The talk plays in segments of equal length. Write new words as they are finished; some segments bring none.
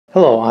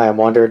Hello, I am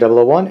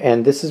Wanderer001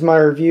 and this is my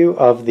review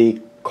of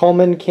the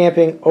Coleman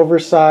Camping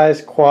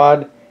Oversized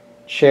Quad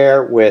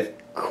Chair with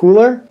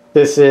Cooler.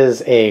 This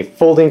is a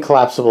folding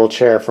collapsible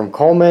chair from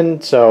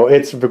Coleman, so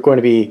it's going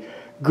to be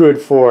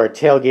good for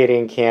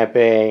tailgating,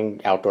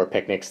 camping, outdoor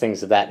picnics,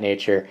 things of that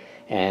nature.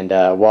 And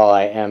while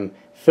I am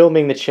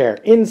filming the chair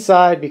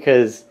inside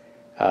because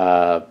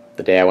the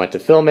day I went to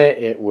film it,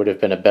 it would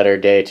have been a better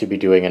day to be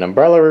doing an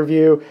umbrella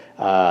review,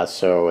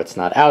 so it's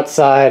not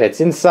outside, it's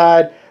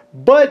inside.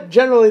 But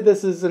generally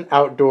this is an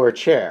outdoor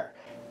chair.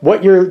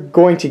 What you're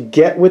going to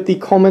get with the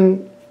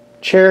Coleman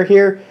chair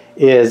here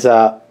is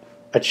a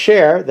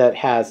chair that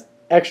has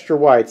extra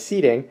wide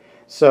seating.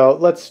 So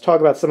let's talk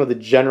about some of the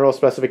general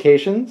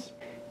specifications.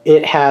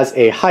 It has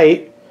a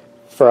height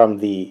from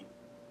the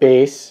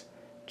base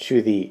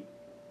to the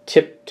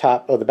tip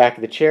top of the back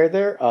of the chair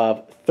there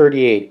of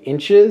 38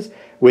 inches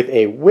with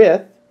a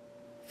width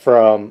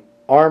from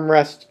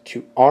armrest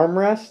to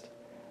armrest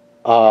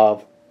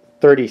of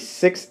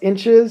 36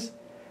 inches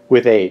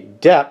with a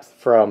depth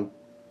from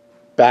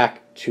back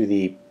to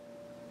the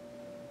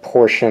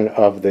portion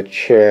of the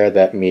chair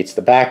that meets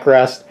the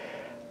backrest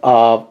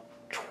of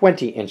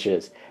 20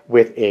 inches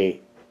with a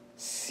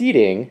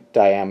seating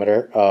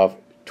diameter of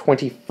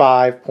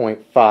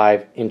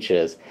 25.5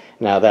 inches.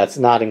 Now that's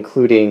not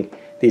including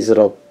these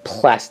little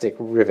plastic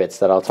rivets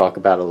that I'll talk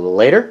about a little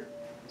later.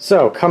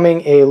 So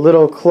coming a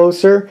little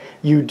closer,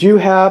 you do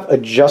have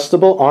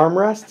adjustable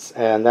armrests,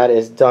 and that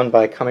is done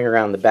by coming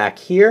around the back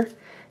here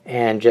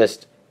and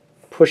just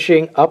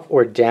pushing up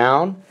or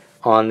down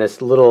on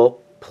this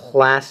little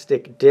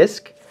plastic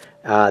disc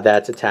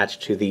that's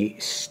attached to the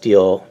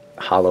steel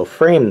hollow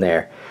frame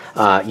there.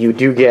 You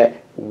do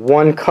get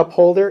one cup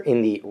holder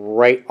in the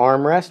right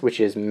armrest, which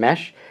is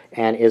mesh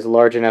and is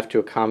large enough to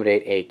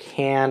accommodate a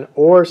can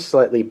or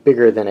slightly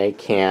bigger than a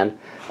can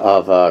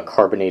of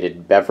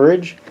carbonated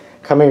beverage.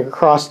 Coming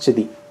across to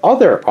the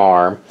other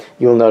arm,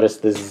 you'll notice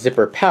the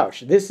zipper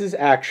pouch. This is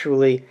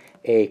actually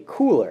a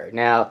cooler.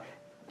 Now,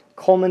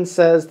 Coleman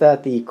says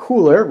that the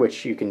cooler,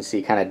 which you can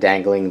see kind of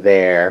dangling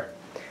there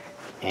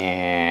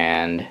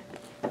and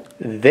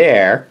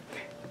there,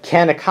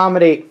 can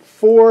accommodate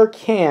 4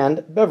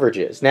 canned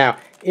beverages. Now,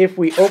 if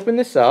we open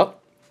this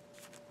up,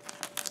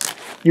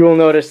 you will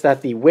notice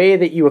that the way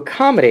that you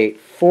accommodate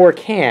 4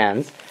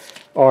 cans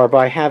are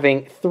by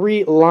having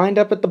 3 lined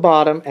up at the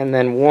bottom and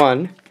then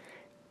 1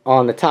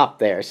 on the top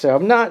there. So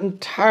I'm not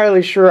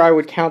entirely sure I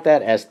would count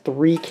that as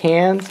 3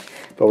 cans,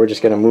 but we're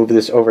just going to move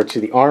this over to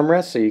the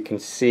armrest so you can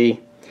see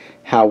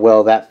how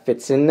well that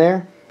fits in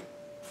there.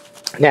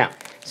 Now,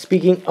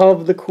 speaking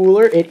of the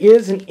cooler, it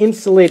is an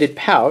insulated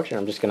pouch,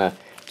 and I'm just going to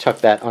tuck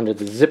that under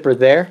the zipper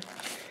there.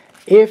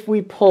 If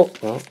we pull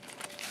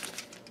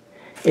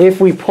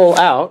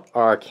out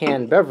our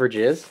canned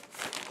beverages,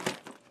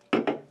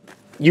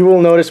 you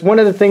will notice one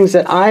of the things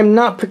that I'm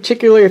not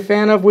particularly a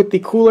fan of with the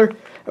cooler.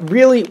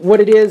 Really, what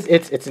it is,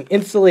 it's an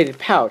insulated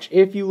pouch.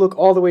 If you look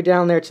all the way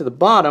down there to the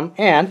bottom,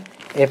 and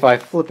if I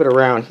flip it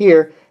around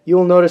here,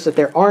 you'll notice that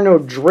there are no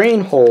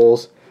drain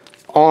holes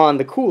on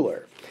the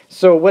cooler.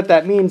 So what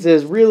that means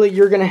is, really,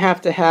 you're going to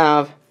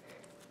have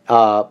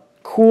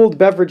cooled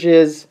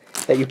beverages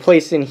that you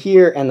place in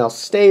here, and they'll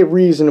stay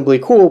reasonably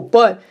cool,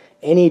 but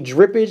any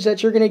drippage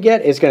that you're going to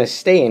get is going to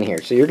stay in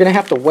here. So you're going to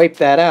have to wipe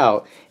that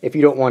out if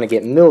you don't want to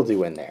get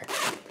mildew in there.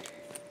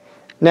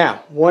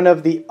 Now, one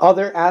of the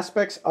other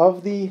aspects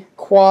of the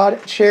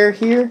quad chair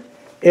here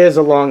is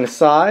along the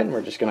side.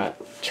 We're just going to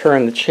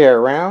turn the chair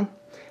around,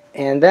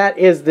 and that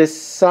is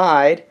this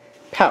side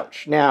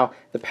pouch. Now,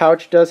 the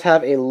pouch does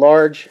have a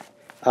large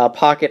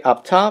pocket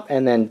up top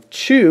and then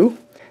 2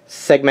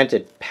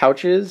 segmented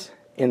pouches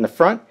in the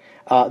front.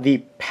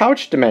 The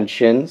pouch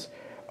dimensions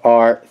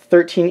are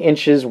 13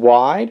 inches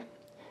wide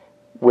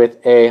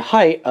with a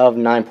height of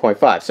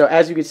 9.5. So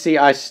as you can see,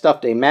 I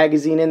stuffed a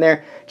magazine in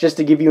there just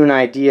to give you an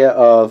idea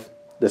of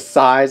the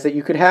size that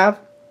you could have.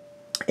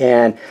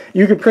 And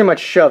you can pretty much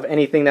shove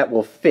anything that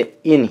will fit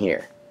in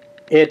here.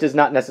 It does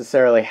not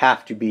necessarily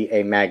have to be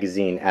a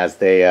magazine as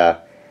they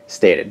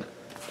stated,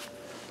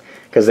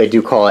 because they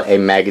do call it a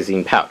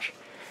magazine pouch.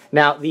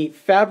 Now, the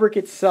fabric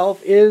itself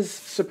is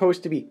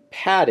supposed to be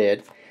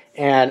padded,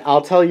 and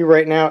I'll tell you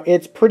right now,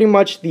 it's pretty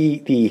much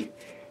the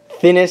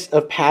thinnest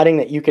of padding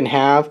that you can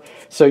have.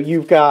 So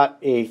you've got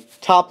a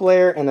top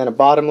layer and then a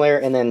bottom layer,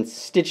 and then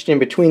stitched in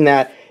between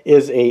that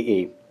is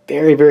a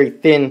very, very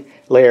thin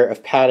layer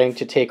of padding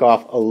to take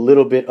off a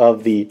little bit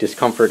of the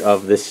discomfort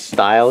of this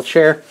style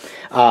chair.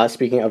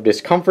 Speaking of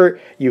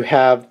discomfort, you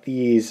have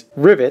these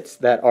rivets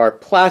that are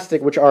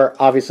plastic, which are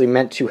obviously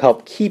meant to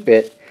help keep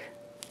it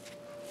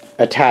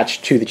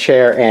attached to the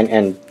chair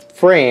and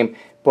frame.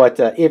 But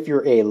if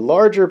you're a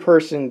larger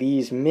person,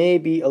 these may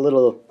be a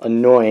little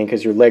annoying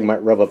because your leg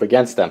might rub up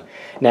against them.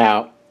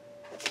 Now,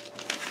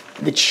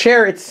 the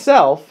chair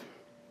itself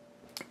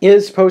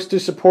is supposed to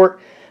support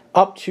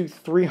up to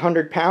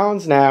 300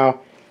 pounds.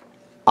 Now,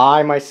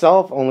 I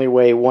myself only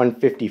weigh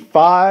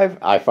 155.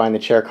 I find the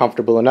chair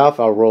comfortable enough.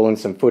 I'll roll in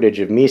some footage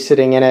of me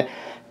sitting in it.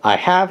 I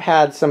have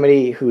had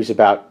somebody who's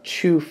about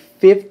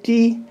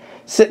 250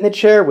 sit in the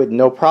chair with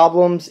no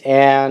problems,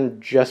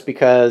 and just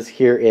because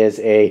here is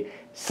a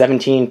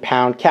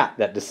 17-pound cat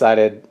that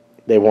decided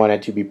they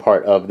wanted to be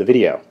part of the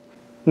video.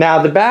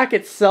 Now the back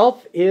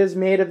itself is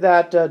made of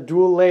that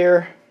dual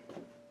layer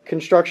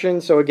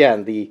construction, so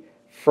again the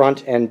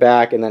front and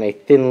back and then a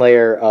thin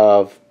layer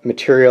of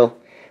material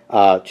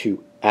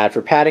to add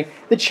for padding.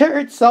 The chair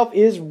itself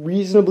is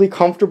reasonably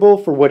comfortable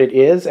for what it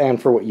is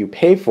and for what you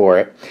pay for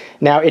it.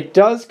 Now it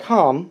does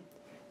come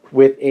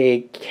with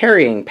a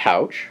carrying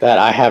pouch that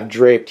I have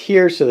draped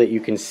here so that you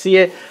can see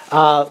it.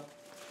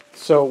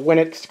 So when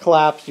it's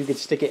collapsed, you can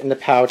stick it in the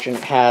pouch, and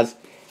it has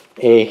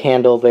a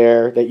handle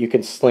there that you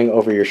can sling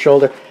over your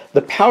shoulder.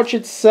 The pouch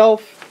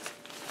itself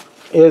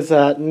is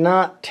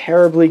not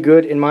terribly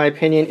good in my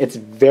opinion. It's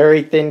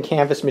very thin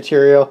canvas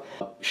material.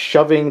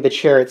 Shoving the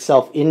chair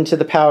itself into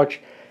the pouch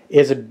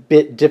is a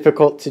bit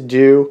difficult to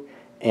do,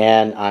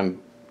 and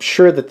I'm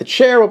sure that the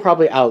chair will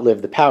probably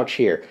outlive the pouch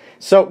here.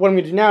 So what I'm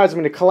going to do now is I'm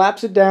going to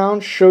collapse it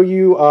down, show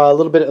you a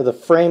little bit of the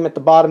frame at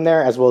the bottom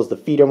there, as well as the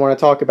feet I want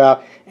to talk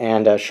about,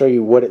 and show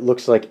you what it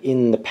looks like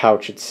in the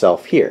pouch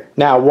itself here.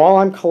 Now, while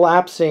I'm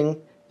collapsing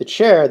the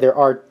chair, there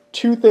are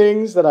two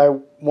things that I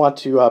want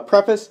to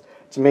preface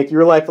to make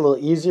your life a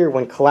little easier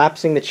when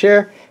collapsing the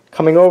chair.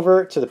 Coming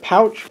over to the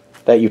pouch,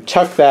 that you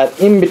tuck that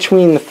in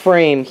between the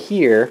frame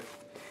here,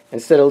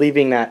 instead of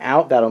leaving that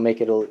out. That'll make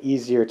it a little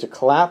easier to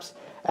collapse,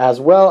 as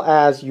well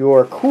as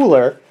your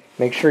cooler.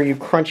 Make sure you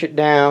crunch it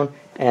down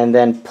and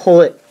then pull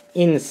it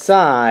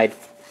inside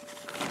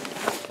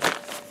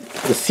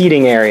the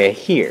seating area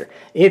here.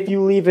 If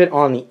you leave it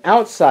on the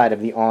outside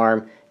of the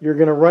arm, you're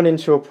going to run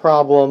into a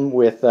problem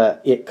with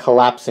it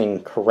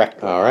collapsing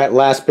correctly. Alright,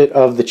 last bit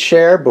of the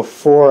chair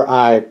before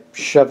I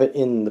shove it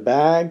in the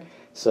bag.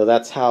 So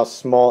that's how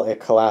small it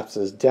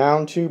collapses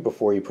down to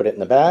before you put it in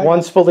the bag.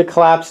 Once fully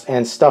collapsed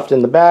and stuffed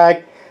in the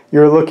bag,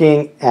 you're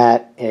looking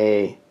at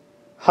a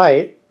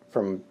height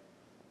from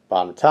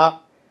bottom to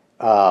top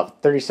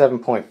of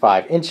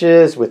 37.5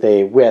 inches with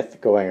a width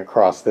going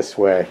across this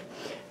way,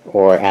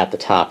 or at the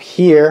top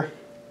here,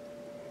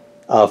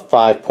 of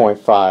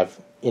 5.5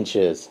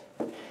 inches.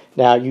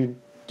 Now you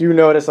do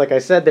notice, like I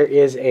said, there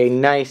is a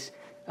nice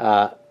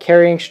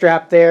carrying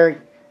strap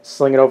there.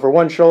 Sling it over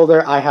one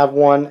shoulder. I have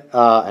one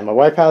and my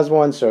wife has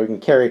one, so you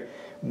can carry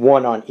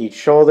one on each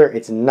shoulder.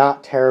 It's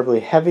not terribly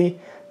heavy,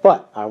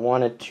 but I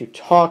wanted to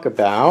talk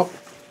about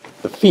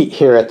the feet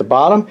here at the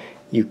bottom.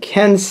 You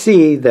can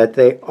see that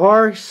they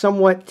are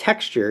somewhat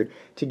textured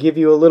to give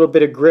you a little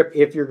bit of grip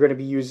if you're going to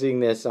be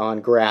using this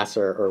on grass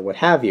or what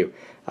have you.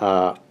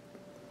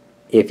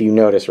 If you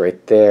notice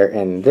right there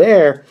and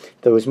there,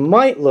 those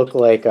might look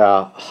like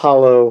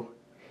hollow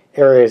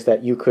areas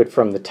that you could,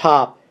 from the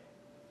top,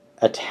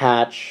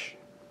 attach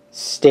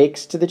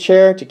stakes to the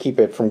chair to keep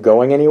it from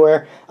going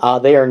anywhere.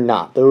 They are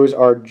not. Those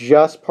are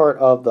just part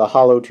of the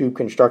hollow tube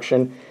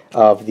construction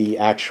of the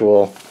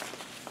actual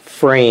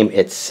frame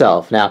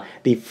itself. Now,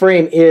 the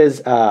frame is,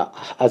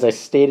 as I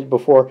stated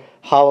before,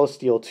 hollow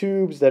steel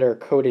tubes that are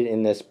coated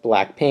in this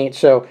black paint.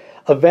 So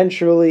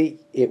eventually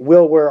it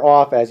will wear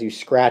off as you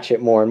scratch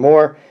it more and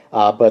more,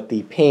 but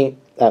the paint,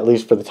 at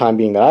least for the time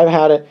being that I've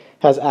had it,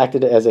 has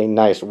acted as a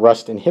nice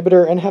rust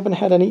inhibitor and haven't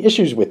had any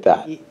issues with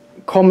that.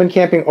 Coleman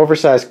Camping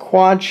Oversized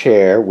Quad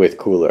Chair with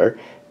cooler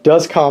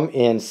does come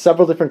in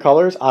several different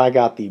colors. I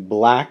got the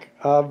black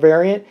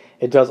variant.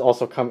 It does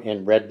also come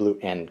in red, blue,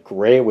 and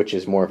gray, which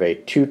is more of a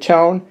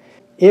two-tone.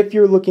 If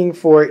you're looking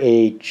for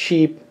a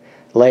cheap,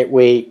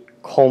 lightweight,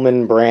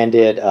 Coleman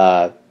branded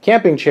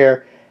camping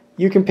chair,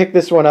 you can pick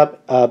this one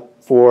up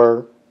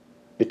for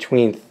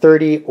between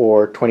 $30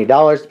 or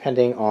 $20,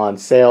 depending on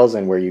sales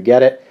and where you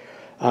get it.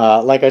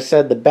 Like I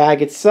said, the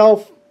bag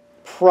itself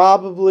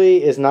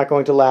probably is not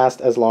going to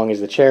last as long as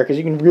the chair, because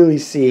you can really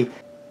see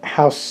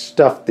how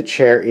stuffed the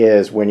chair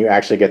is when you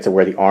actually get to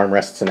where the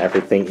armrests and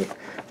everything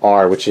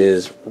are, which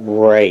is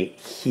right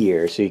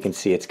here. So you can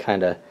see it's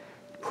kind of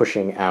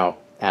pushing out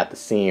at the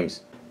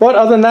seams. But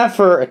other than that,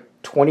 for a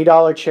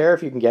 $20 chair,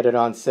 if you can get it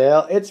on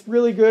sale, it's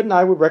really good, and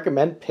I would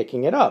recommend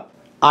picking it up.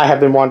 I have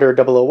been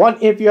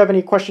Wanderer001. If you have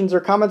any questions or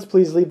comments,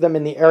 please leave them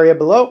in the area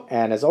below.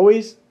 And as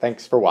always,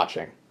 thanks for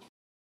watching.